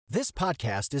This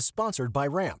podcast is sponsored by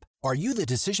Ramp. Are you the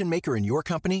decision maker in your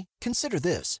company? Consider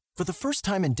this. For the first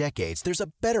time in decades, there's a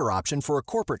better option for a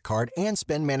corporate card and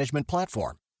spend management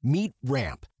platform. Meet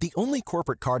Ramp, the only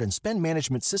corporate card and spend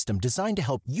management system designed to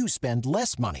help you spend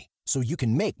less money so you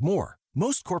can make more.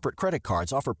 Most corporate credit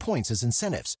cards offer points as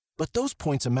incentives, but those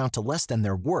points amount to less than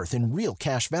their worth in real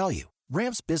cash value.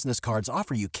 Ramp's business cards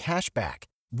offer you cash back,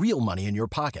 real money in your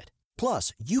pocket.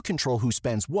 Plus, you control who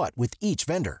spends what with each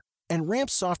vendor. And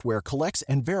Ramp's software collects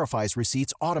and verifies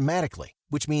receipts automatically,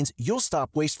 which means you'll stop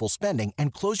wasteful spending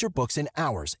and close your books in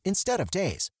hours instead of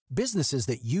days. Businesses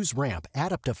that use Ramp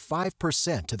add up to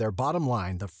 5% to their bottom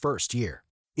line the first year.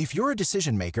 If you're a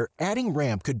decision maker, adding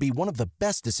Ramp could be one of the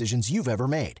best decisions you've ever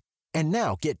made. And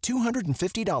now get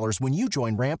 $250 when you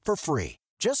join Ramp for free.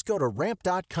 Just go to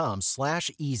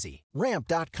ramp.com/easy.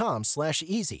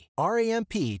 Ramp.com/easy.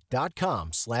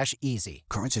 RAMP.com/easy.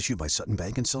 Cards issued by Sutton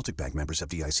Bank and Celtic Bank, members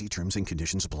FDIC. Terms and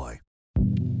conditions apply.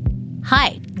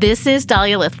 Hi, this is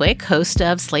Dahlia Lithwick, host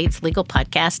of Slate's legal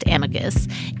podcast, Amicus.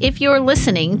 If you're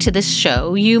listening to this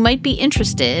show, you might be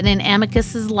interested in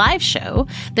Amicus's live show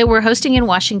that we're hosting in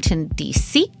Washington,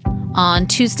 D.C. on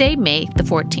Tuesday, May the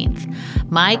 14th.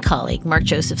 My colleague, Mark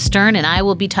Joseph Stern, and I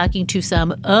will be talking to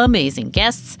some amazing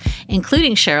guests,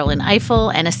 including Sherrilyn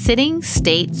Ifill and a sitting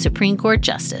state Supreme Court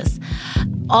justice,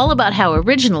 all about how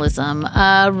originalism,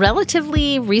 a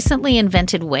relatively recently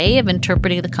invented way of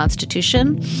interpreting the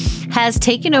Constitution, has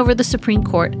taken over the Supreme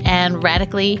Court and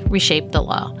radically reshaped the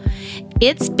law.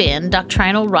 It's been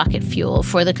doctrinal rocket fuel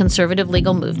for the conservative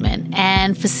legal movement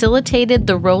and facilitated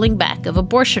the rolling back of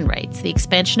abortion rights, the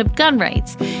expansion of gun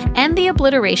rights, and the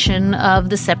obliteration of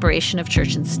the separation of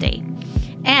church and state.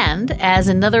 And as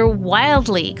another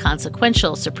wildly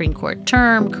consequential Supreme Court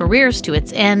term careers to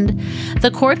its end, the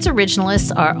court's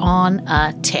originalists are on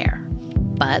a tear.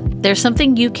 But there's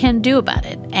something you can do about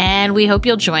it, and we hope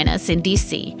you'll join us in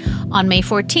D.C. on May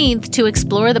 14th to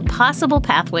explore the possible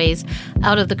pathways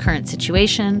out of the current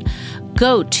situation.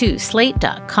 Go to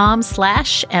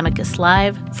slate.com/Amicus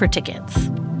Live for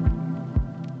tickets.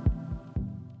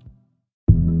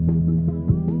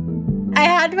 I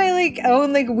had my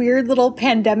own weird little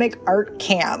pandemic art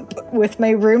camp with my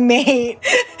roommate,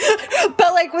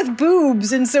 but with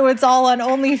boobs, and so it's all on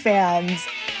OnlyFans.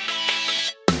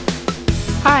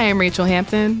 Hi, I'm Rachel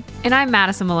Hampton. And I'm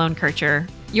Madison Malone Kircher.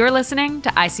 You're listening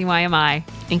to ICYMI.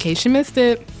 In case you missed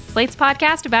it. Slate's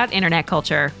podcast about internet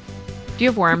culture. Do you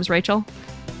have worms, Rachel?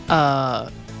 In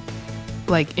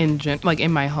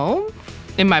my home?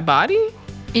 In my body?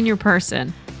 In your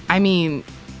person? I mean,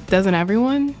 doesn't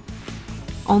everyone?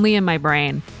 Only in my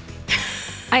brain.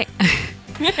 I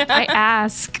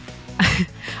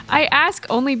ask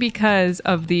only because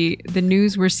of the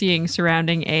news we're seeing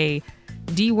surrounding a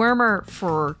dewormer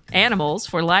for animals,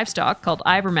 for livestock, called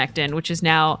ivermectin, which is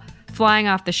now flying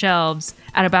off the shelves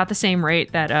at about the same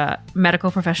rate that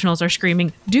medical professionals are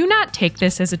screaming, "Do not take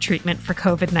this as a treatment for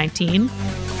COVID-19.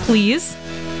 Please.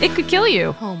 It could kill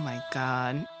you." Oh my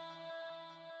God.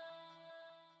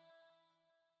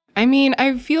 I mean,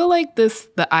 I feel like the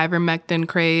ivermectin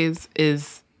craze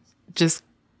is just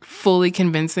fully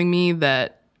convincing me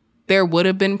that there would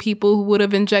have been people who would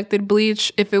have injected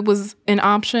bleach if it was an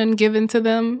option given to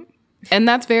them. And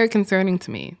that's very concerning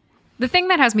to me. The thing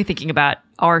that has me thinking about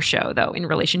our show, though, in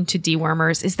relation to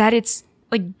dewormers, is that it's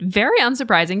very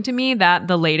unsurprising to me that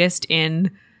the latest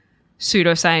in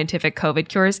pseudoscientific COVID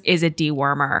cures is a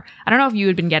dewormer. I don't know if you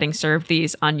had been getting served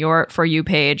these on your For You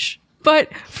page,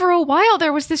 but for a while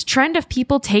there was this trend of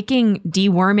people taking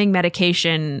deworming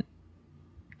medication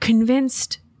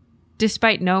convinced,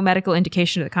 despite no medical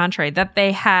indication to the contrary, that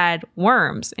they had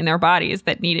worms in their bodies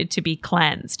that needed to be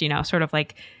cleansed, sort of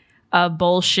like a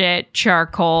bullshit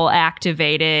charcoal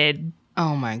activated,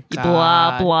 oh my God,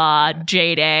 blah, blah,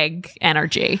 jade egg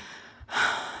energy.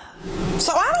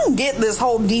 So I don't get this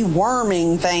whole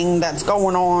deworming thing that's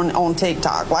going on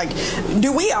TikTok.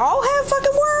 Do we all have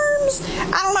fucking worms?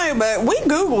 I don't know, but we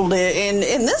Googled it, and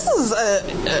this is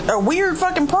a weird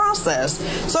fucking process.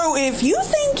 So if you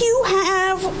think you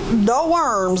have the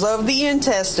worms of the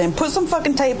intestine, put some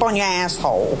fucking tape on your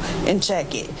asshole and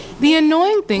check it. The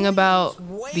annoying thing about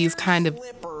these kind of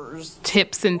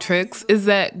tips and tricks is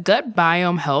that gut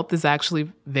biome health is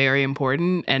actually very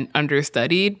important and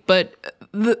understudied, but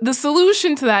the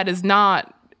solution to that is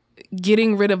not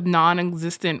getting rid of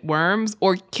non-existent worms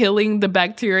or killing the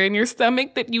bacteria in your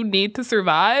stomach that you need to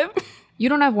survive. You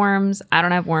don't have worms. I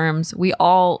don't have worms. We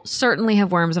all certainly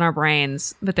have worms in our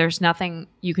brains, but there's nothing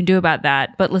you can do about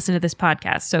that but listen to this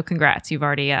podcast. So congrats. You've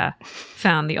already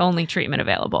found the only treatment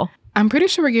available. I'm pretty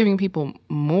sure we're giving people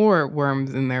more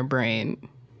worms in their brain.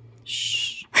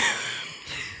 Shh.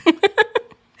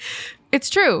 It's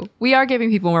true. We are giving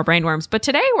people more brainworms, but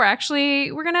today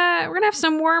we're gonna have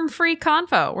some worm-free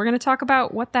convo. We're gonna talk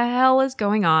about what the hell is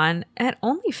going on at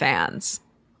OnlyFans.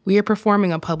 We are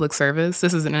performing a public service.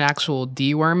 This is an actual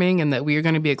deworming, and that we are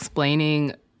going to be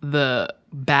explaining the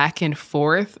back and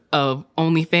forth of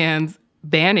OnlyFans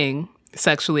banning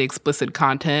sexually explicit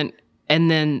content, and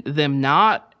then them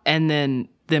not, and then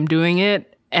them doing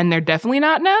it, and they're definitely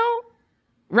not now,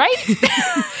 right?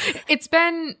 It's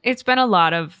been a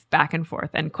lot of back and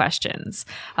forth and questions,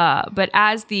 but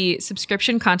as the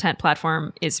subscription content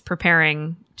platform is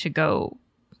preparing to go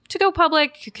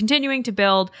public, continuing to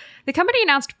build, the company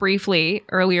announced briefly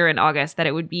earlier in August that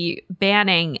it would be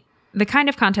banning the kind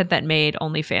of content that made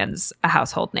OnlyFans a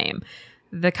household name,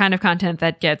 the kind of content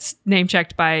that gets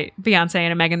name-checked by Beyonce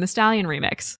in a Megan Thee Stallion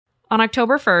remix. On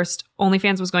October 1st,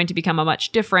 OnlyFans was going to become a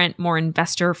much different, more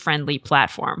investor-friendly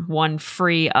platform, one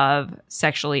free of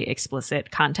sexually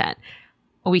explicit content.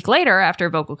 A week later, after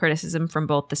vocal criticism from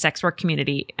both the sex work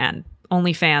community and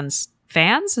OnlyFans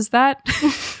fans, is that?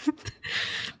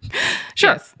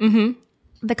 Sure. Yes. Mm-hmm.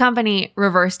 The company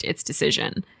reversed its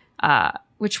decision,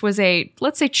 which was a,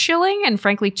 let's say, chilling and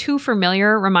frankly too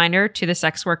familiar reminder to the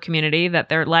sex work community that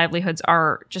their livelihoods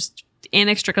are just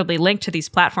inextricably linked to these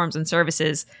platforms and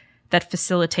services that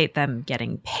facilitate them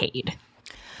getting paid.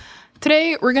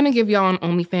 Today, we're going to give y'all an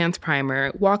OnlyFans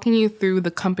primer, walking you through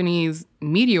the company's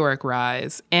meteoric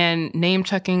rise and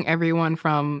name-checking everyone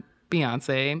from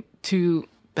Beyonce to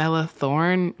Bella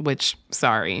Thorne, which,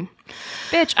 sorry.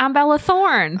 Bitch, I'm Bella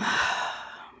Thorne.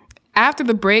 After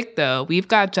the break, though, we've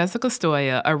got Jessica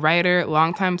Stoya, a writer,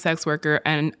 longtime sex worker,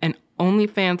 and an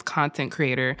OnlyFans content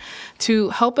creator, to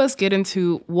help us get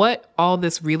into what all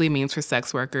this really means for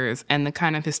sex workers and the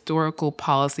kind of historical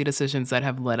policy decisions that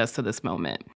have led us to this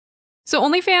moment. So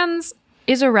OnlyFans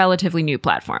is a relatively new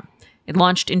platform. It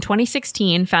launched in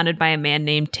 2016, founded by a man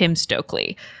named Tim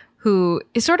Stokely, who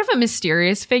is sort of a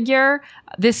mysterious figure.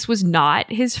 This was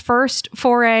not his first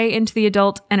foray into the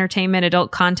adult entertainment, adult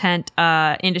content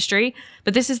industry,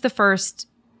 but this is the first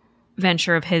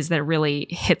venture of his that really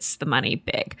hits the money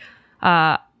big.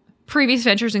 Previous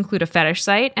ventures include a fetish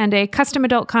site and a custom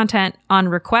adult content on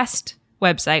request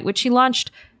website, which he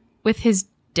launched with his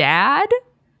dad.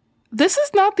 This is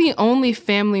not the only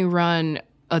family-run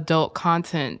adult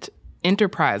content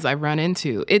enterprise I run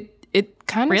into. It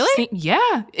kind of really?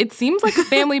 Yeah, it seems like a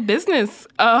family business.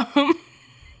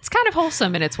 It's kind of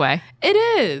wholesome in its way. It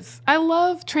is. I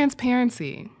love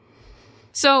transparency.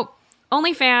 So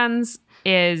OnlyFans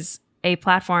is a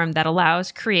platform that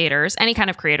allows creators, any kind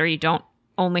of creator, you don't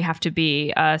only have to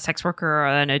be a sex worker or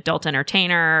an adult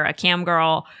entertainer, a cam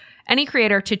girl, any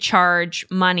creator to charge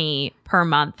money per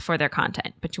month for their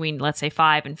content between, let's say,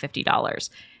 $5 and $50.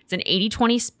 It's an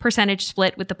 80-20 percentage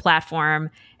split with the platform,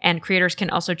 and creators can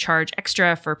also charge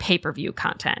extra for pay-per-view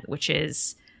content, which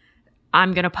is,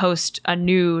 I'm going to post a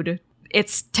nude.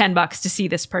 It's $10 to see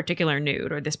this particular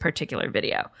nude or this particular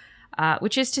video,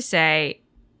 which is to say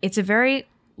it's a very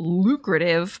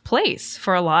lucrative place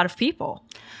for a lot of people.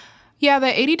 Yeah, the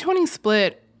 80-20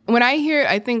 split, when I hear it,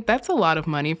 I think that's a lot of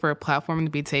money for a platform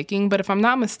to be taking. But if I'm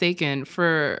not mistaken,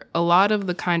 for a lot of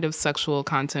the kind of sexual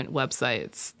content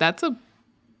websites, that's a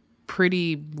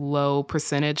pretty low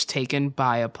percentage taken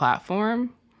by a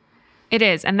platform. It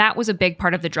is. And that was a big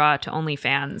part of the draw to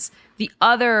OnlyFans. The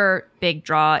other big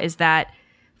draw is that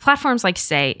platforms like,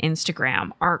 say,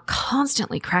 Instagram are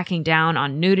constantly cracking down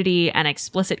on nudity and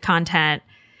explicit content.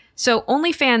 So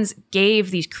OnlyFans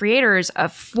gave these creators a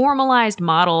formalized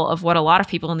model of what a lot of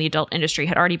people in the adult industry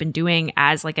had already been doing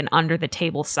as like an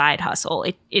under-the-table side hustle.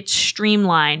 It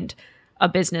streamlined a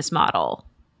business model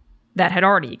that had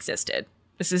already existed.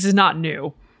 This is not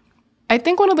new. I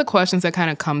think one of the questions that kind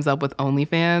of comes up with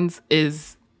OnlyFans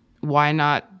is why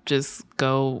not just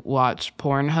go watch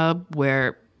Pornhub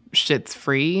where shit's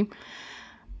free?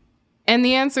 And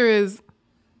the answer is,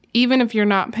 even if you're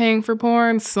not paying for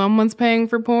porn, someone's paying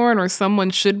for porn, or someone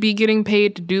should be getting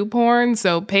paid to do porn,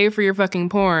 so pay for your fucking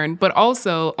porn. But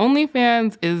also,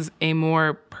 OnlyFans is a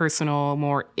more personal,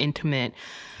 more intimate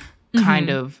kind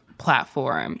of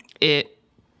platform. It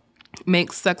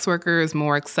makes sex workers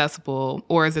more accessible,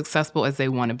 or as accessible as they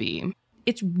want to be.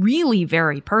 It's really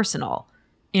very personal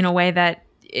in a way that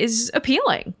is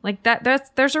appealing. Like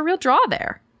there's a real draw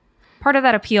there. Part of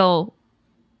that appeal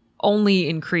only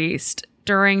increased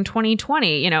during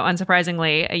 2020,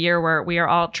 unsurprisingly, a year where we are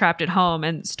all trapped at home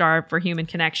and starved for human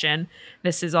connection.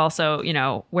 This is also,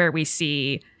 where we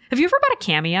see... Have you ever bought a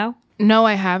Cameo? No,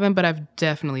 I haven't, but I've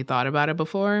definitely thought about it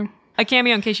before. A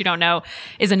Cameo, in case you don't know,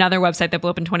 is another website that blew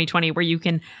up in 2020 where you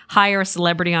can hire a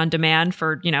celebrity on demand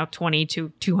for, $20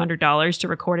 to $200 to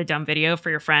record a dumb video for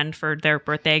your friend for their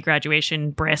birthday,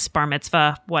 graduation, bris, bar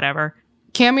mitzvah, whatever.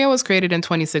 Cameo was created in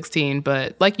 2016,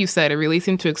 but like you said, it really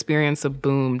seemed to experience a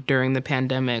boom during the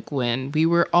pandemic when we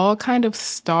were all kind of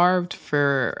starved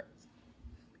for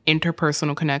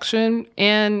interpersonal connection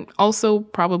and also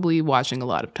probably watching a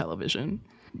lot of television.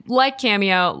 Like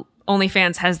Cameo,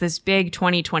 OnlyFans has this big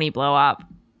 2020 blow up,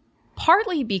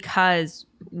 partly because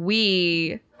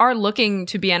we are looking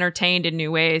to be entertained in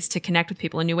new ways, to connect with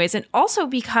people in new ways, and also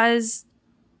because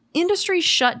industries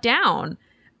shut down.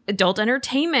 Adult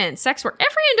entertainment, sex work,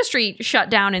 every industry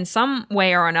shut down in some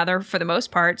way or another for the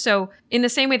most part. So in the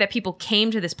same way that people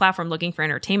came to this platform looking for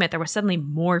entertainment, there was suddenly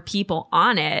more people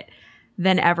on it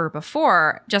than ever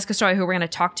before. Jessica Stoy, who we're going to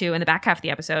talk to in the back half of the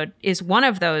episode, is one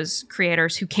of those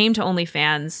creators who came to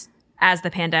OnlyFans as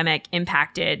the pandemic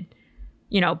impacted,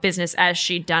 business as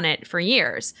she'd done it for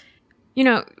years.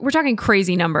 We're talking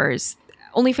crazy numbers.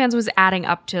 OnlyFans was adding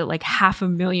up to like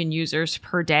 500,000 users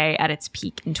per day at its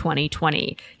peak in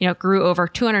 2020. It grew over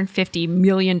 $250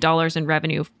 million in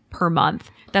revenue per month.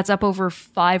 That's up over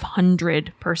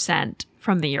 500%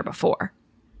 from the year before.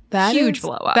 Huge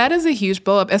blow up. That is a huge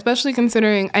blow up, especially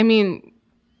considering,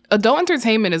 adult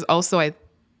entertainment is also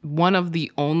one of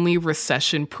the only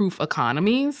recession-proof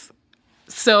economies.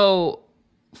 So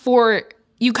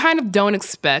you kind of don't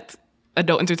expect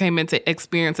adult entertainment to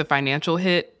experience a financial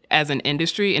hit as an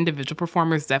industry. Individual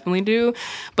performers definitely do.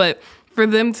 But for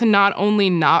them to not only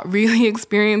not really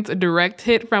experience a direct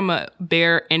hit from a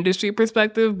bare industry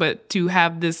perspective, but to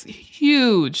have this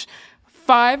huge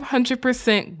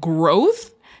 500%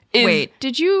 growth is... Wait,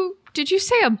 did you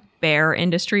say a bare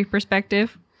industry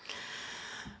perspective?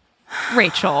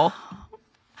 Rachel.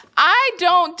 I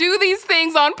don't do these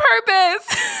things on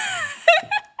purpose.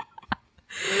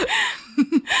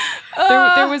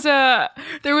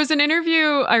 There was an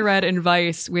interview I read in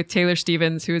Vice with Taylor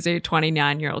Stevens, who is a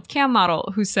 29-year-old cam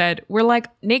model, who said, "We're like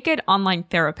naked online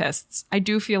therapists. I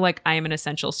do feel like I am an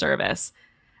essential service."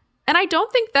 And I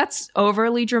don't think that's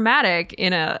overly dramatic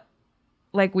in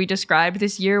like we described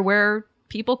this year where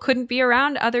people couldn't be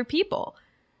around other people.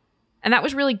 And that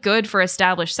was really good for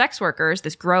established sex workers,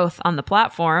 this growth on the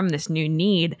platform, this new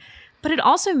need. But it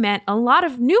also meant a lot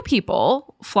of new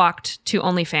people flocked to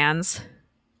OnlyFans,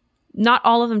 not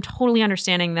all of them totally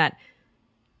understanding that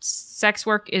sex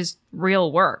work is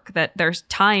real work, that there's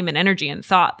time and energy and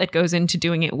thought that goes into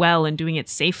doing it well and doing it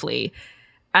safely,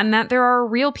 and that there are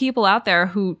real people out there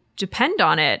who depend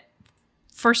on it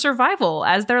for survival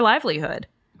as their livelihood.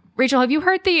 Rachel, have you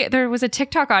heard there was a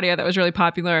TikTok audio that was really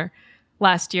popular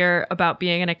last year about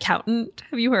being an accountant?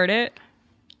 Have you heard it?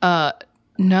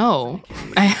 No,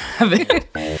 I haven't.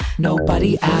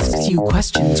 Nobody asks you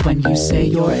questions when you say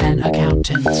you're an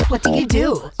accountant. What do you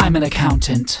do? I'm an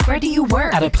accountant. Where do you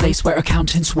work? At a place where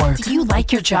accountants work. Do you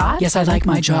like your job? Yes, I like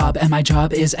my job, and my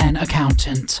job is an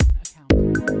accountant.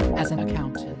 As an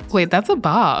accountant. Wait, that's a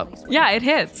bop. Yeah, it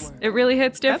hits. It really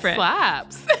hits different.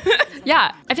 That slaps.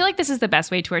 Yeah, I feel like this is the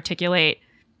best way to articulate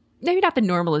maybe not the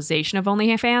normalization of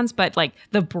OnlyFans, but like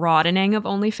the broadening of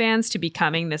OnlyFans to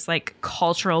becoming this like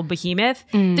cultural behemoth.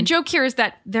 The joke here is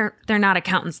that they're not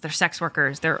accountants, they're sex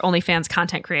workers, they're OnlyFans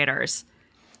content creators.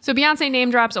 So Beyonce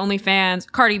name drops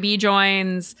OnlyFans, Cardi B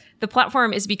joins. The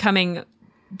platform is becoming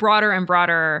broader and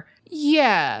broader.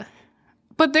 Yeah.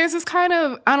 But there's this kind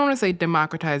of, I don't want to say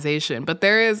democratization, but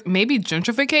there is, maybe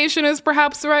gentrification is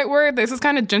perhaps the right word. There's this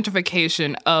kind of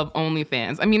gentrification of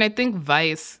OnlyFans. I think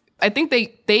Vice,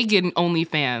 they get an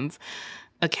OnlyFans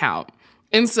account.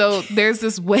 And so there's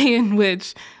this way in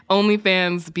which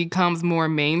OnlyFans becomes more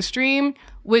mainstream,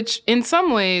 which in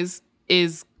some ways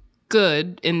is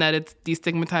good in that it's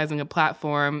destigmatizing a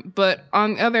platform. But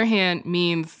on the other hand,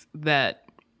 means that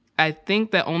I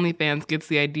think that OnlyFans gets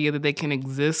the idea that they can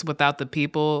exist without the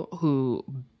people who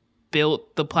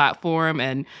built the platform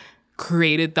and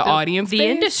created the audience the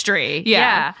base. Industry.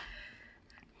 Yeah.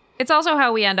 It's also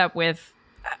how we end up with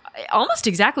almost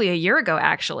exactly a year ago,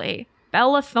 actually,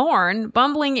 Bella Thorne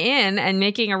bumbling in and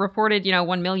making a reported,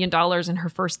 $1 million in her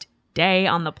first day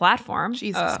on the platform.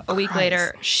 A week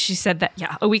later, she said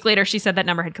that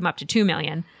number had come up to 2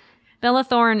 million. Bella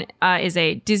Thorne is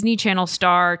a Disney Channel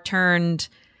star turned,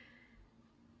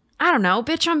 I don't know,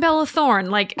 bitch on Bella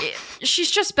Thorne. Like, she's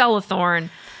just Bella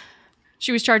Thorne.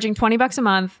 She was charging $20 a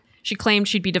month. She claimed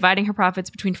she'd be dividing her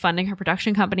profits between funding her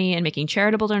production company and making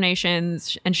charitable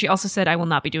donations. And she also said, I will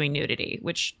not be doing nudity,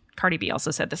 which Cardi B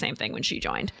also said the same thing when she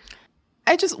joined.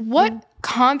 what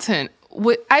content?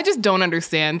 I just don't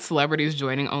understand celebrities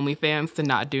joining OnlyFans to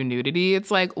not do nudity. It's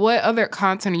like, what other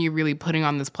content are you really putting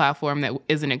on this platform that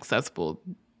isn't accessible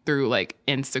through like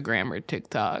Instagram or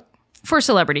TikTok? For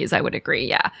celebrities, I would agree,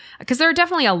 yeah. Because there are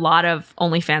definitely a lot of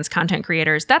OnlyFans content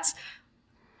creators. That's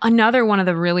another one of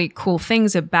the really cool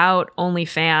things about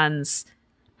OnlyFans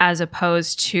as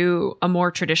opposed to a more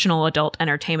traditional adult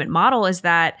entertainment model is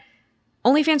that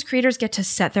OnlyFans creators get to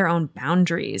set their own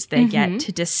boundaries. They get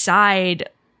to decide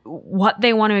what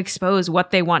they want to expose, what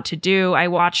they want to do. I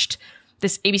watched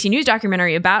this ABC News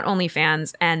documentary about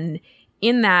OnlyFans, and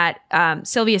in that,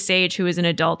 Sylvia Sage, who is an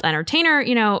adult entertainer,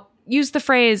 used the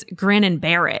phrase grin and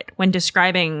bear it when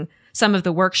describing some of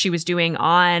the work she was doing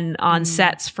on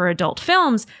sets for adult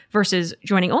films versus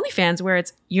joining OnlyFans, where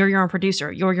it's you're your own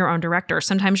producer, you're your own director,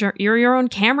 sometimes you're your own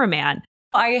cameraman.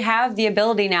 I have the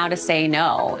ability now to say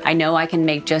no. I know I can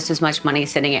make just as much money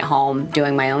sitting at home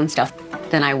doing my own stuff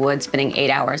than I would spending 8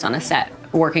 hours on a set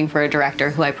working for a director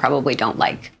who I probably don't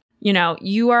like.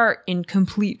 You are in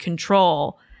complete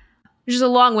control, which is a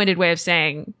long-winded way of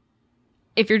saying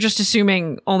if you're just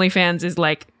assuming OnlyFans is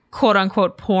like quote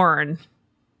unquote porn,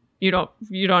 you don't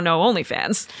know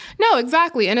OnlyFans. No,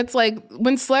 exactly. And it's like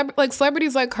when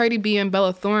celebrities like Cardi B and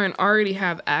Bella Thorne already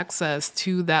have access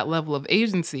to that level of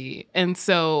agency. And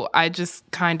so I just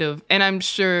and I'm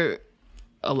sure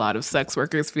a lot of sex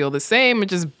workers feel the same and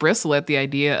just bristle at the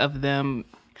idea of them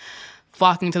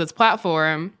flocking to this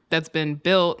platform that's been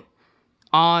built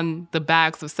on the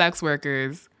backs of sex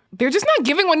workers. They're just not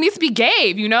giving what needs to be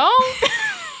gave,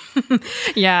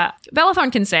 Yeah. Bella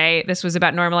Thorne can say this was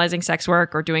about normalizing sex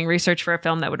work or doing research for a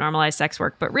film that would normalize sex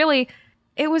work. But really,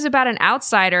 it was about an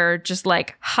outsider just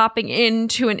like hopping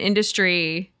into an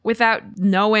industry without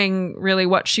knowing really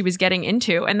what she was getting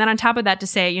into. And then on top of that to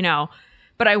say,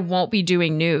 but I won't be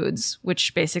doing nudes,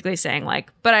 which basically saying like,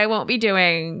 but I won't be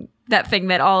doing that thing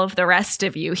that all of the rest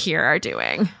of you here are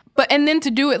doing. And then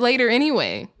to do it later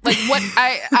anyway. Like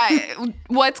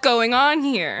what's going on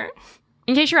here?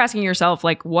 In case you're asking yourself,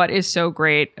 like, what is so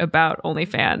great about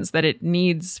OnlyFans that it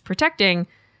needs protecting?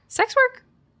 Sex work,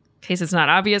 in case it's not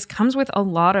obvious, comes with a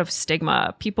lot of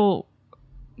stigma. People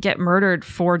get murdered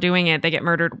for doing it. They get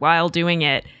murdered while doing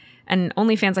it. And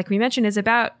OnlyFans, like we mentioned, is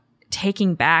about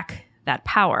taking back that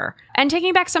power and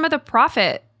taking back some of the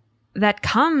profit that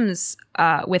comes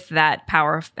with that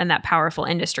power and that powerful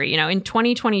industry. In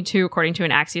 2022, according to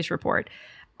an Axios report,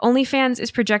 OnlyFans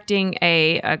is projecting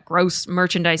a gross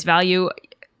merchandise value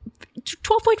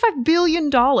 $12.5 billion.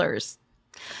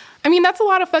 I mean, that's a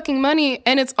lot of fucking money.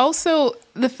 And it's also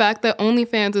the fact that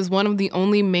OnlyFans is one of the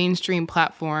only mainstream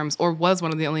platforms, or was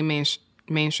one of the only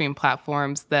mainstream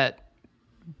platforms that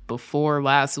before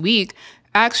last week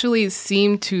actually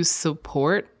seemed to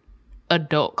support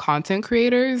adult content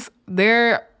creators.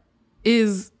 There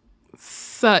is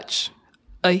such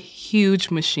a huge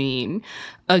machine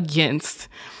against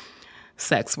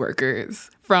sex workers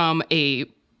from a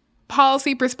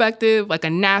policy perspective, like a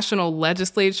national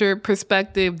legislature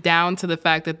perspective, down to the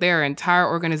fact that there are entire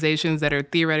organizations that are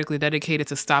theoretically dedicated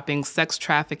to stopping sex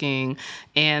trafficking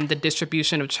and the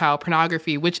distribution of child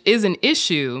pornography, which is an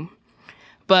issue,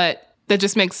 but that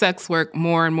just makes sex work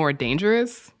more and more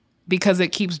dangerous because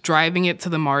it keeps driving it to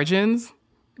the margins,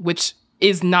 which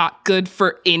is not good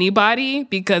for anybody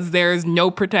because there's no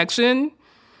protection.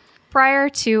 Prior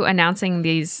to announcing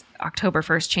these October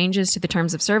 1st changes to the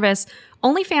terms of service,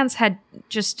 OnlyFans had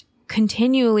just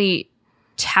continually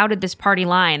touted this party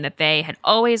line that they had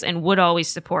always and would always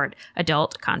support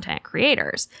adult content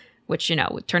creators, which,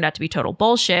 turned out to be total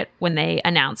bullshit when they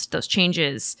announced those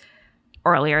changes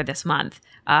earlier this month,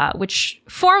 which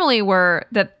formally were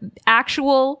that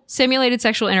actual simulated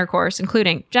sexual intercourse,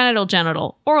 including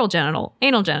genital, oral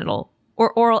anal,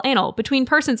 or oral anal between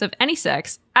persons of any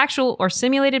sex, actual or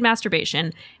simulated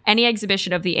masturbation, any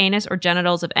exhibition of the anus or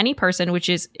genitals of any person which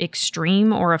is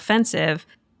extreme or offensive,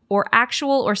 or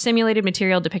actual or simulated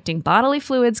material depicting bodily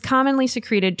fluids commonly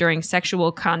secreted during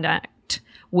sexual conduct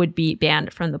would be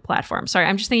banned from the platform. Sorry,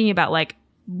 I'm just thinking about like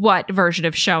what version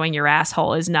of showing your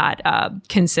asshole is not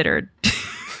considered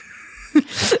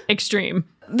extreme.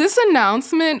 This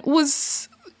announcement was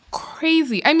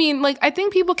crazy. I mean, like, I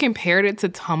think people compared it to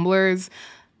Tumblr's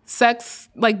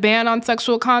ban on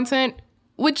sexual content,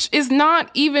 which is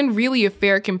not even really a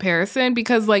fair comparison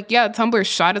because, like, yeah, Tumblr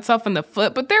shot itself in the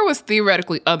foot, but there was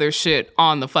theoretically other shit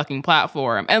on the fucking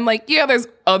platform. And, like, yeah, there's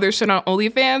other shit on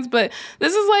OnlyFans, but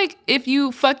this is like if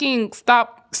you fucking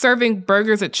stop serving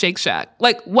burgers at Shake Shack.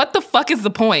 Like, what the fuck is the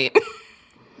point?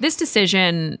 This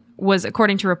decision was,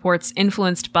 according to reports,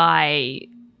 influenced by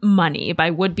money by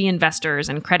would-be investors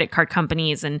and credit card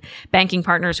companies and banking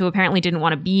partners who apparently didn't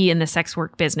want to be in the sex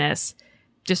work business,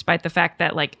 despite the fact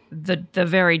that like the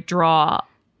very draw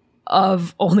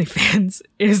of OnlyFans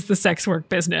is the sex work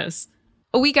business.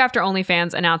 A week after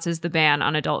OnlyFans announces the ban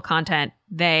on adult content,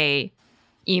 they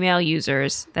email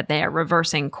users that they are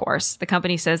reversing course. The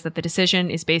company says that the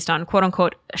decision is based on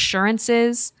quote-unquote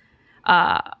assurances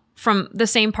from the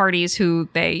same parties who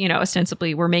they,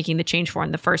 ostensibly were making the change for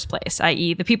in the first place,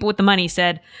 i.e. the people with the money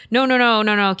said,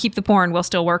 no, keep the porn, we'll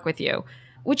still work with you,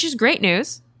 which is great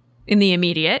news in the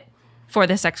immediate for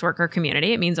the sex worker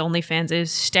community. It means OnlyFans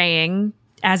is staying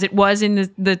as it was in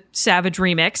the Savage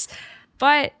remix,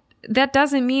 but that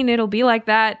doesn't mean it'll be like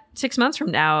that 6 months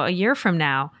from now, a year from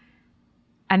now.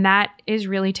 And that is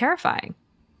really terrifying.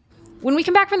 When we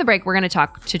come back from the break, we're going to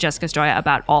talk to Jessica Stoya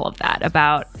about all of that,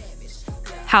 about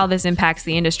how this impacts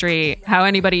the industry, how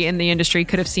anybody in the industry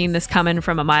could have seen this coming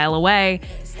from a mile away,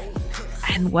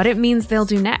 and what it means they'll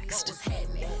do next.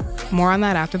 More on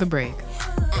that after the break.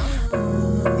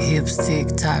 Hips tick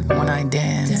tock when I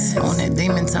dance. On that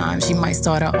demon time, she might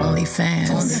start her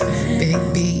OnlyFans.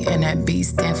 Big B and that B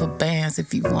stand for bands.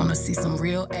 If you wanna see some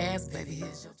real ass, baby,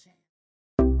 here's your chance.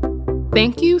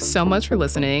 Thank you so much for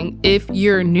listening. If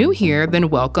you're new here, then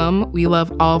welcome. We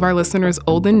love all of our listeners,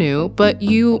 old and new, but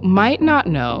you might not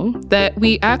know that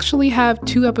we actually have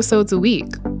 2 episodes a week.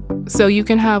 So you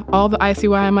can have all the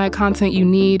ICYMI content you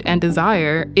need and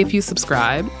desire if you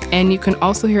subscribe. And you can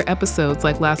also hear episodes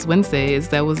like last Wednesday's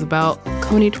that was about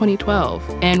Kony 2012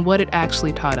 and what it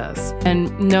actually taught us.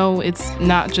 And no, it's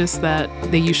not just that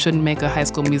you shouldn't make a High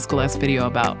School Musical-esque video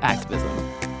about activism.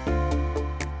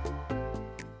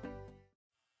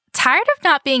 Tired of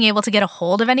not being able to get a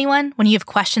hold of anyone when you have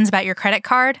questions about your credit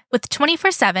card? With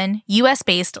 24/7,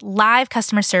 US-based live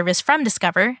customer service from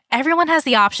Discover, everyone has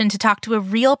the option to talk to a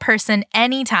real person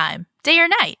anytime, day or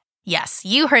night. Yes,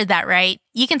 you heard that right.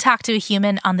 You can talk to a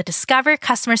human on the Discover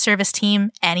customer service team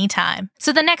anytime.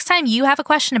 So the next time you have a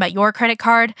question about your credit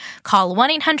card, call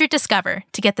 1-800-DISCOVER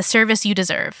to get the service you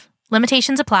deserve.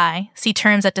 Limitations apply. See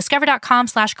terms at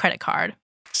discover.com/creditcard.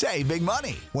 Save big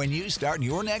money when you start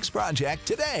your next project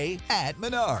today at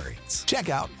Menards. Check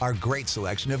out our great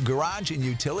selection of garage and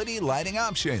utility lighting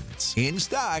options. In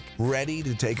stock, ready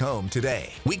to take home today.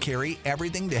 We carry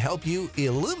everything to help you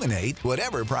illuminate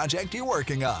whatever project you're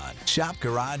working on. Shop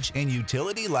garage and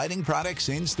utility lighting products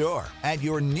in store at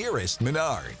your nearest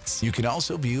Menards. You can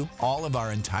also view all of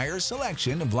our entire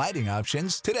selection of lighting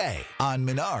options today on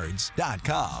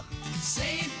Menards.com.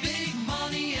 Save big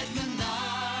money at Menards.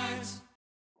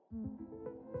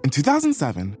 In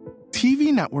 2007,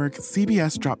 TV network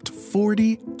CBS dropped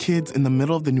 40 kids in the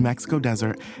middle of the New Mexico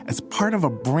desert as part of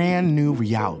a brand new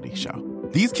reality show.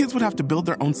 These kids would have to build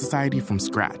their own society from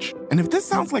scratch. And if this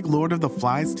sounds like Lord of the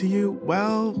Flies to you,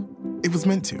 well, it was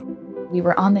meant to. We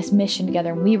were on this mission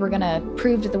together, and we were going to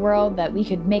prove to the world that we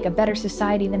could make a better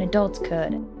society than adults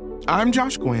could. I'm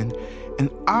Josh Gwynn,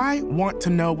 and I want to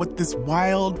know what this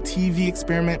wild TV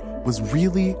experiment was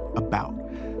really about.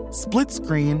 Split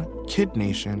Screen, Kid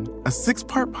Nation, a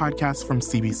 6-part podcast from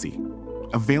CBC.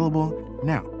 Available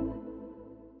now.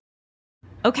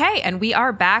 Okay, and we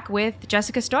are back with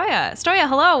Jessica Stoya. Stoya,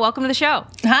 hello, welcome to the show.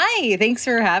 Hi, thanks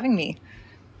for having me.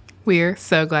 We're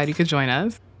so glad you could join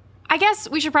us. I guess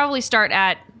we should probably start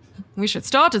at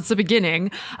the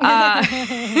beginning. A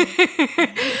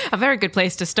very good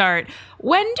place to start.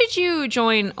 When did you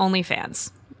join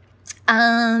OnlyFans?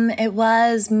 It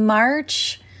was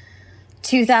March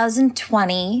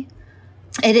 2020.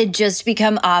 It had just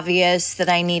become obvious that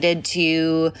I needed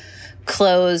to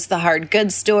close the hard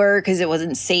goods store because it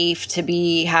wasn't safe to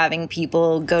be having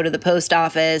people go to the post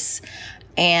office.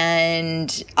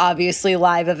 And obviously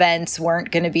live events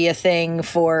weren't going to be a thing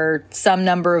for some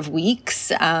number of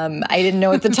weeks. I didn't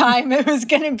know at the time it was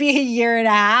going to be a year and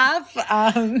a half.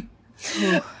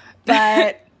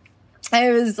 But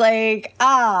I was like,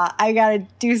 I got to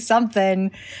do something.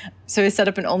 So I set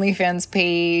up an OnlyFans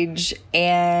page,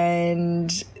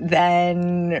 and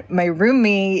then my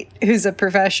roommate, who's a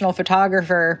professional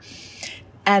photographer,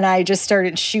 and I just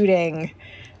started shooting.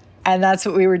 And that's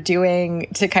what we were doing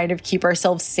to kind of keep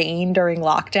ourselves sane during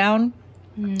lockdown.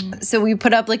 So we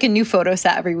put up like a new photo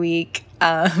set every week.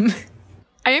 I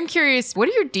am curious, what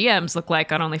do your DMs look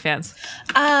like on OnlyFans?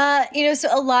 So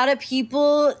a lot of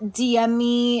people DM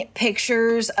me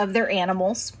pictures of their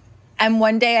animals. And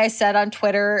one day I said on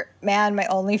Twitter, man, my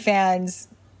OnlyFans,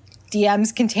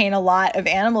 DMs contain a lot of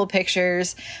animal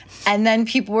pictures. And then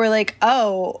people were like,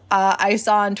 oh, I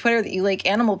saw on Twitter that you like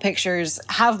animal pictures.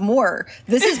 Have more.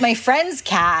 This is my friend's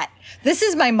cat. This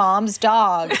is my mom's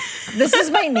dog. This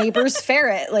is my neighbor's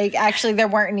ferret. Like, actually, there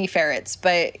weren't any ferrets,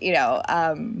 but, you know.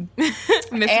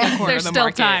 There's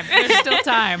still time. There's still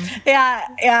time.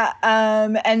 Yeah.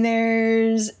 And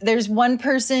there's one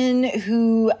person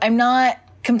who I'm not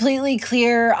completely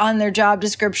clear on their job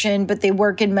description, but they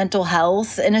work in mental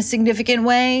health in a significant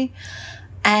way.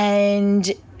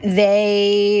 And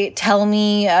they tell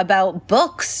me about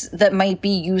books that might be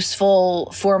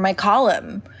useful for my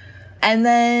column. And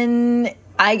then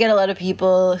I get a lot of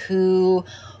people who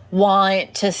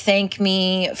want to thank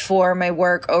me for my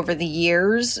work over the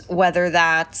years, whether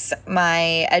that's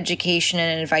my education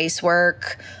and advice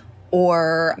work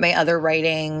or my other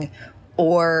writing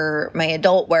or my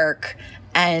adult work.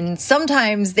 And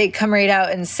sometimes they come right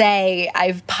out and say,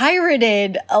 I've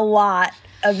pirated a lot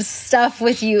of stuff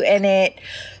with you in it.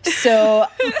 So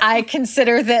I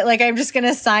consider that, like, I'm just going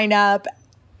to sign up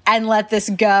and let this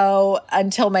go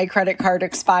until my credit card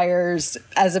expires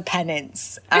as a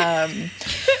penance,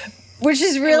 which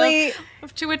is really... I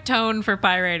love to atone for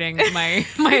pirating my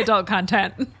adult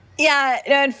content. Yeah,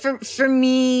 and for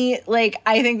me, like,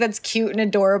 I think that's cute and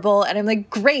adorable, and I'm like,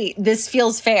 great, this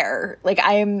feels fair. Like,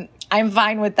 I'm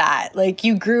fine with that. Like,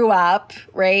 you grew up,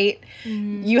 right?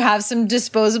 Mm-hmm. You have some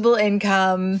disposable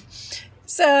income.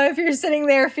 So if you're sitting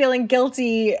there feeling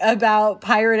guilty about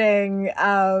pirating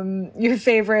your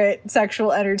favorite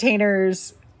sexual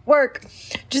entertainer's work,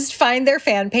 just find their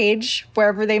fan page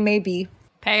wherever they may be.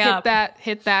 Pay up.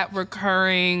 Hit that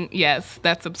recurring,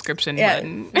 that subscription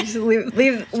button. Just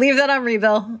leave that on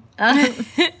Rebill.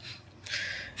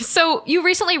 So you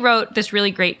recently wrote this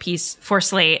really great piece for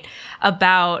Slate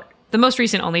about the most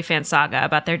recent OnlyFans saga,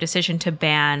 about their decision to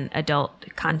ban adult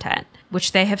content,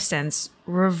 which they have since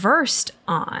reversed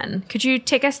on. Could you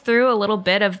take us through a little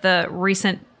bit of the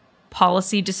recent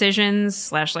policy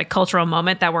decisions / like cultural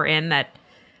moment that we're in that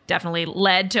definitely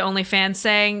led to OnlyFans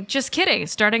saying, just kidding,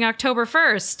 starting October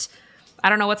 1st, I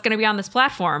don't know what's going to be on this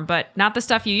platform, but not the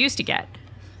stuff you used to get.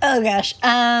 Oh, gosh.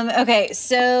 Okay,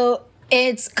 so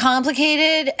it's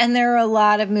complicated and there are a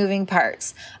lot of moving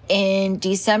parts. In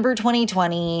December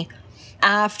 2020,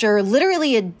 after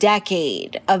literally a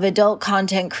decade of adult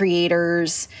content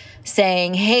creators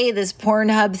saying, hey, this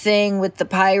Pornhub thing with the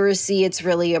piracy, it's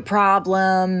really a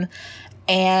problem,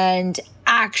 and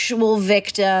actual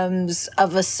victims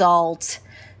of assault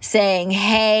saying,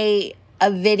 hey,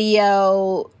 a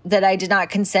video that I did not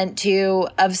consent to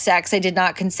of sex I did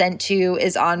not consent to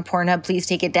is on Pornhub, please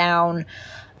take it down.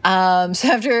 So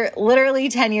after literally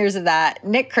 10 years of that,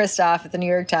 Nick Kristof at the New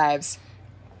York Times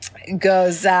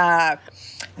goes,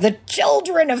 the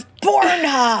children of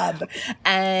Pornhub.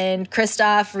 And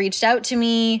Kristof reached out to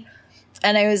me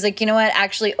and I was like, you know what,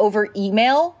 actually over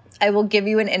email, I will give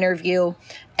you an interview.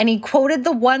 And he quoted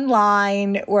the one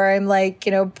line where I'm like,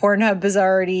 you know, Pornhub has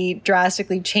already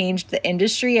drastically changed the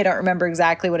industry. I don't remember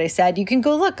exactly what I said. You can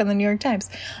go look on the New York Times.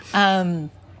 And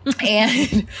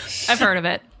I've heard of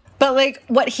it. But like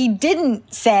what he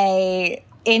didn't say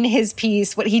in his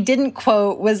piece, what he didn't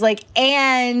quote was like,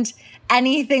 and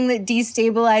anything that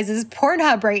destabilizes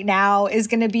Pornhub right now is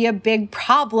going to be a big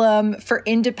problem for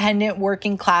independent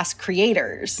working class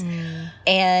creators.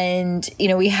 And, you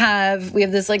know, we have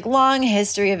this like long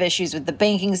history of issues with the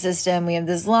banking system. We have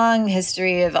this long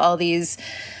history of all these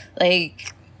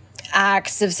like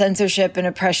acts of censorship and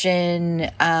oppression,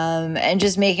 and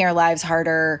just making our lives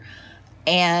harder.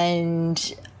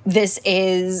 And this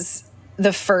is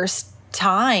the first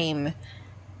time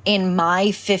in my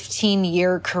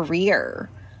 15-year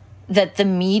career that the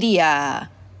media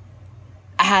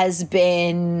has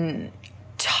been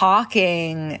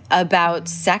talking about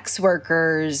sex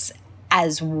workers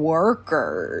as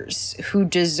workers who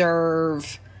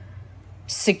deserve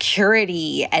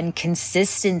security and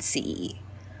consistency.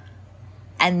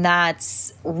 And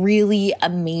that's really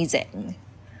amazing.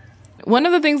 One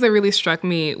of the things that really struck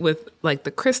me with like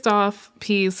the Kristof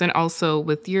piece and also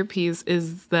with your piece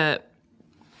is that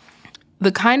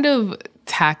the kind of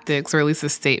tactics, or at least the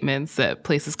statements that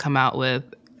places come out with,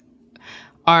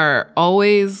 are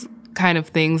always kind of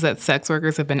things that sex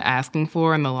workers have been asking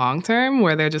for in the long term,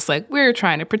 where they're just like, we're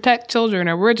trying to protect children,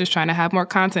 or we're just trying to have more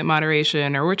content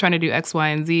moderation, or we're trying to do X, Y,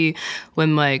 and Z,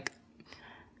 when like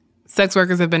sex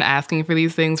workers have been asking for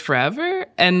these things forever.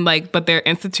 And like, but they're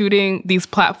instituting these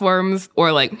platforms,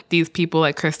 or like these people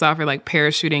like Kristof are like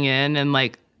parachuting in and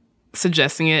like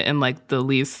suggesting it in like the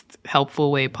least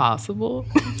helpful way possible.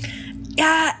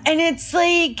 Yeah, and it's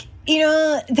like,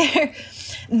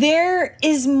 there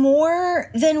is more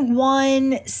than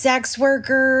one sex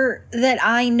worker that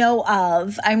I know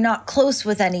of. I'm not close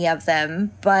with any of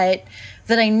them, but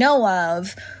that I know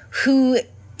of, who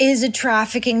is a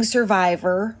trafficking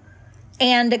survivor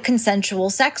and a consensual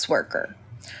sex worker.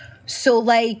 So,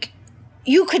 like,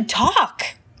 you could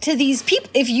talk to these people.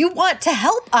 If you want to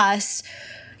help us,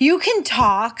 you can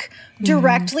talk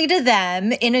directly to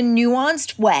them in a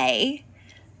nuanced way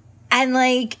and,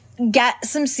 like, get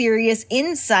some serious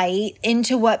insight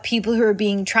into what people who are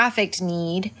being trafficked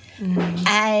need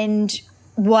and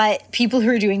what people who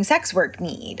are doing sex work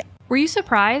need. Were you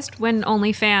surprised when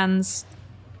OnlyFans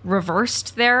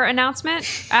reversed their announcement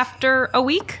after a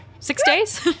week, 6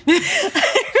 days?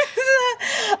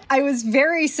 I was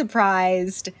very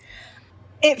surprised.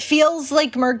 It feels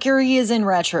like Mercury is in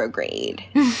retrograde.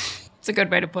 It's a good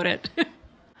way to put it.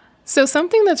 So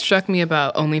something that struck me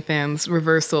about OnlyFans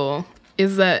reversal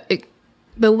is that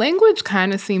the language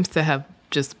kind of seems to have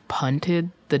just punted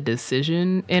the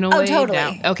decision in a way. Oh, totally.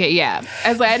 Now. Okay, yeah.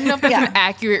 I don't know if that's an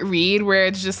accurate read, where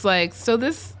it's just like, so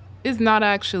this is not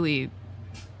actually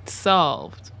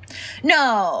solved.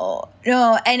 No.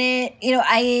 And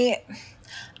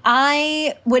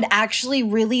I would actually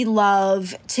really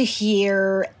love to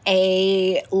hear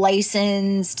a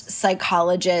licensed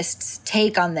psychologist's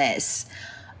take on this.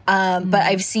 But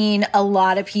I've seen a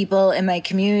lot of people in my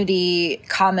community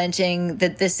commenting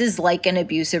that this is like an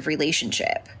abusive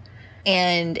relationship.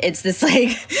 And it's this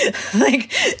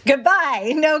like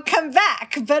goodbye, no, come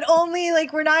back, but only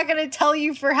like we're not going to tell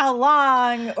you for how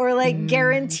long or like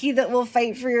guarantee that we'll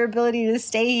fight for your ability to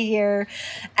stay here.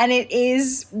 And it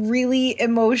is really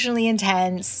emotionally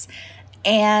intense.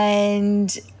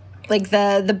 And like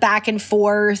the back and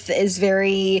forth is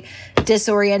very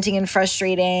disorienting and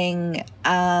frustrating.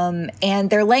 And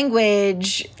their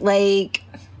language, like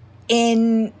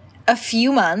in a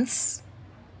few months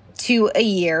to a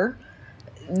year,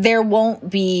 there won't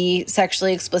be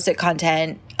sexually explicit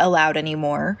content allowed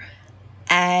anymore.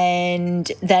 And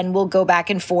then we'll go back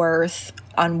and forth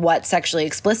on what sexually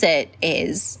explicit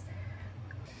is.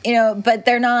 But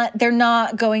they're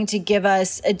not going to give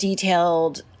us a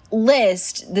detailed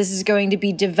list. This is going to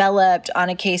be developed on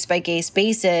a case-by-case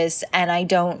basis, and I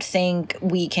don't think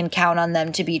we can count on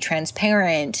them to be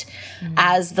transparent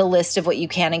as the list of what you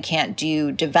can and can't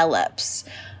do develops.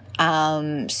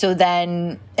 So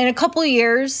then in a couple of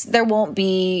years, there won't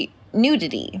be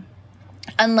nudity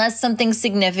unless something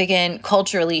significant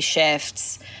culturally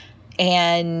shifts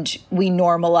and we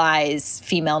normalize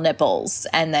female nipples,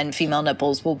 and then female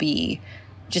nipples will be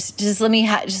just let me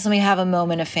have a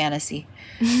moment of fantasy.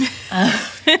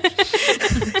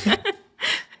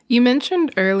 You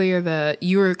mentioned earlier that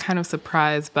you were kind of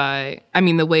surprised by,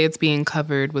 the way it's being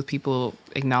covered with people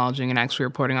acknowledging and actually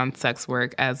reporting on sex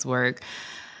work as work.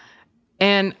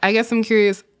 And I guess I'm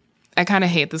curious, I kind of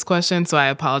hate this question, so I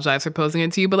apologize for posing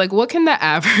it to you, but like, what can the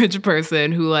average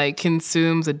person who like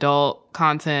consumes adult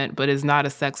content but is not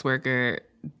a sex worker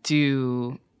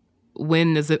do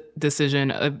when this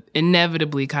decision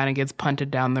inevitably kind of gets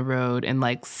punted down the road in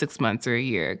like 6 months or a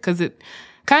year? Because it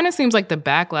kind of seems like the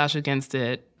backlash against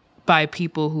it by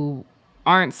people who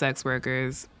aren't sex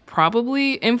workers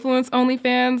probably influence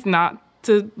OnlyFans not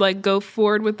to like go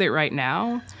forward with it right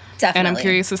now. Definitely. And I'm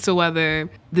curious as to whether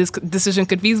this decision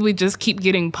could feasibly just keep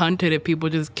getting punted if people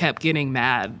just kept getting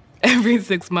mad every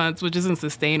 6 months, which isn't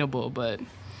sustainable, but...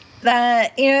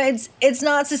 That, it's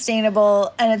not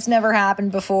sustainable, and it's never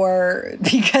happened before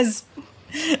because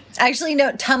actually,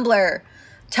 no, Tumblr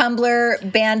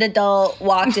banned adult,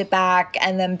 walked it back,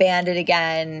 and then banned it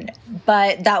again.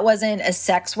 But that wasn't a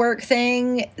sex work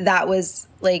thing. That was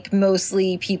like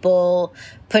mostly people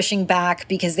pushing back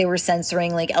because they were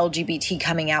censoring like LGBT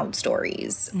coming out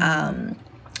stories.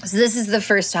 So this is the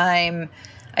first time,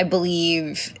 I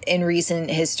believe, in recent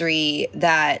history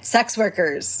that sex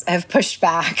workers have pushed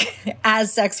back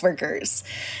as sex workers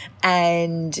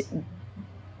and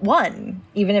won,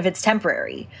 even if it's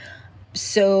temporary.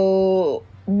 So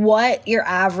what your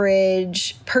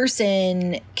average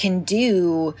person can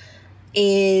do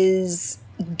is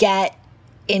get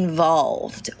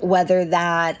involved, whether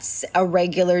that's a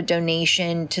regular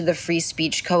donation to the Free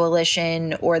Speech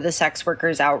Coalition or the Sex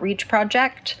Workers Outreach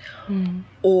Project,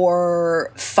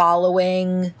 or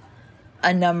following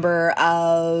a number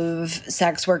of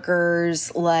sex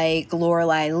workers like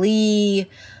Lorelei Lee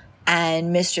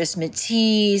and Mistress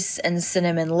Matisse and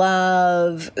Cinnamon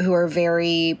Love, who are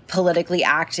very politically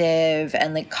active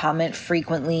and like comment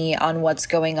frequently on what's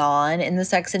going on in the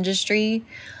sex industry.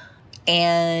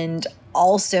 And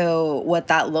also what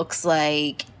that looks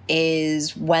like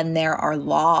is when there are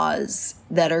laws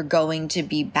that are going to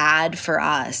be bad for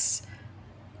us,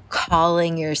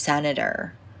 calling your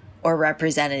senator or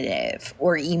representative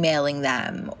or emailing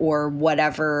them or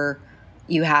whatever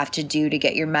you have to do to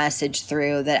get your message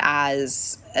through that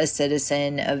as a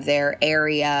citizen of their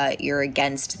area, you're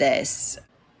against this.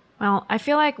 Well, I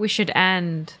feel like we should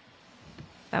end.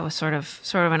 That was sort of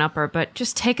an upper, but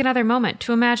just take another moment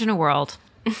to imagine a world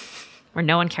where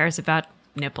no one cares about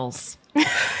nipples.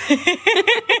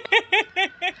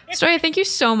 Stoya, thank you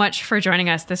so much for joining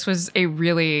us. This was a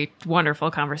really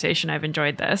wonderful conversation. I've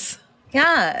enjoyed this.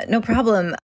 Yeah, no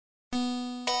problem.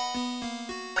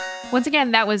 Once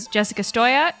again, that was Jessica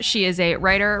Stoya. She is a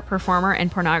writer, performer, and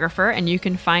pornographer, and you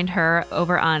can find her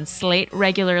over on Slate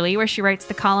regularly, where she writes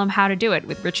the column How to Do It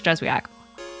with Rich Deswiak.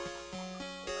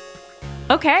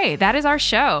 Okay, that is our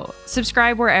show.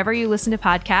 Subscribe wherever you listen to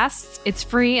podcasts. It's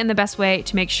free and the best way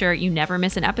to make sure you never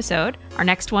miss an episode. Our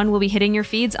next one will be hitting your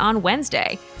feeds on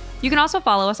Wednesday. You can also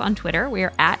follow us on Twitter. We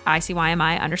are at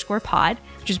ICYMI_pod,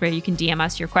 which is where you can DM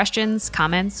us your questions,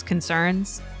 comments,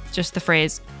 concerns. Just the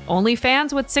phrase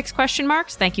OnlyFans with 6 question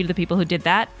marks. Thank you to the people who did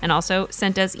that. And also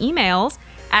sent us emails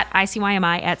at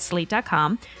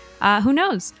ICYMI@slate.com. Who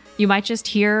knows? You might just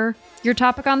hear your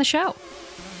topic on the show.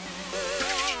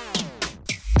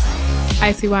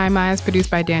 ICYMI is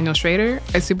produced by Daniel Schrader.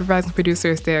 Our supervising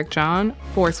producer is Derek John.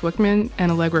 Forrest Wickman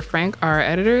and Allegra Frank are our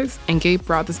editors, and Gabe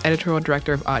Broth is editorial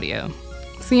director of audio.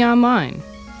 See you online.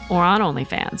 Or on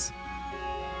OnlyFans.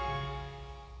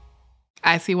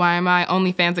 ICYMI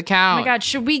OnlyFans account. Oh my God,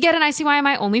 should we get an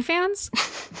ICYMI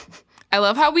OnlyFans? I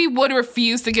love how we would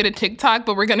refuse to get a TikTok,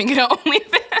 but we're going to get an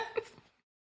OnlyFans.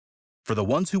 For the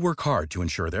ones who work hard to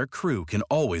ensure their crew can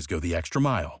always go the extra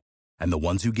mile, and the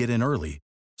ones who get in early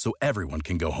so everyone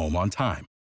can go home on time,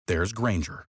 there's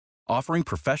Grainger, offering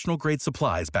professional-grade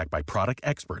supplies backed by product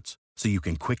experts so you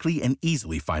can quickly and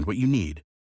easily find what you need.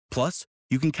 Plus,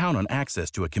 you can count on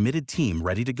access to a committed team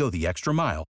ready to go the extra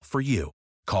mile for you.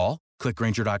 Call, click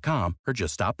Grainger.com, or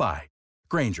just stop by.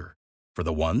 Grainger, for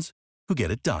the ones who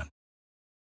get it done.